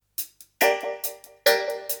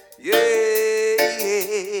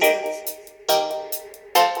Yes.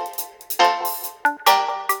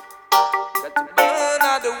 Got to burn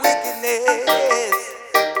out the wickedness.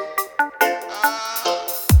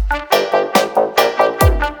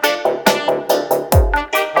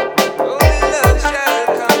 Only love shall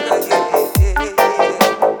conquer, yeah.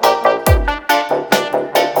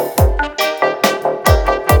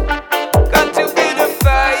 Got to be the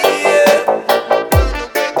fire. Burn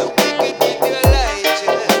away the wicked with your light,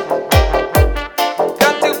 yeah.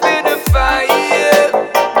 Got to be the fire.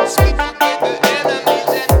 Sweep away the enemies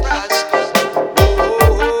and prosper.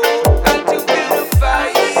 Got to be the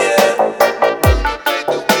fire. Burn away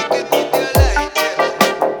the wicked with your light, yeah.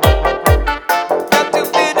 Got to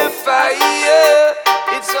be the fire.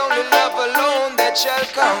 It's only love alone that shall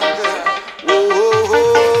conquer.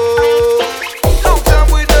 Long time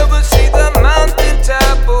we never see the mountain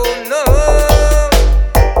top, oh no.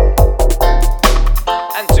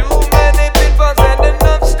 And too many pitfalls and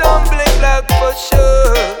enough stumbling block for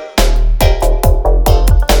sure.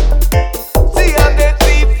 See how they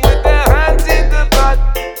thief with their hands in the pot.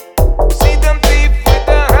 See them thief with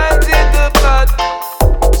their hands in the pot.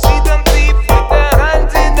 See them thief with their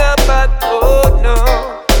hands in the pot. Oh no,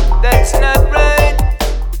 that's not right.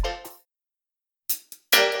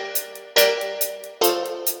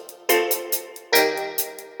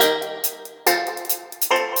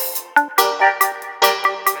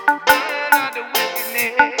 Burn out the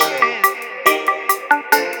wickedness.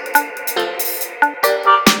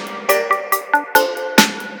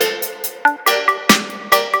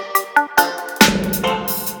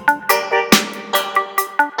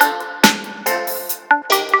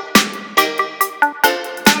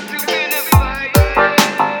 Got to be the fire.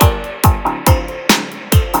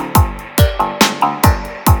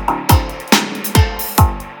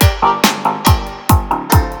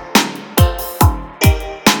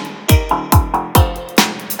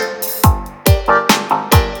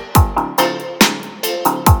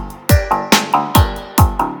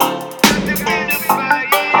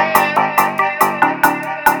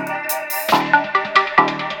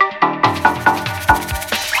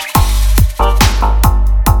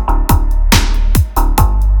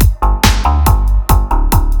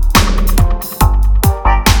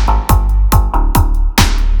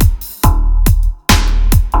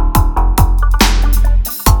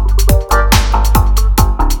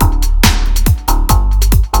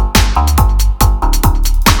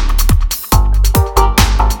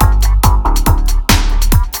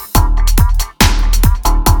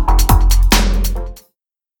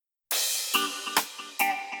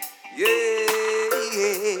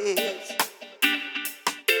 Yes.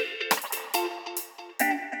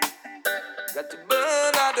 Got to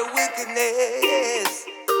burn out the wickedness.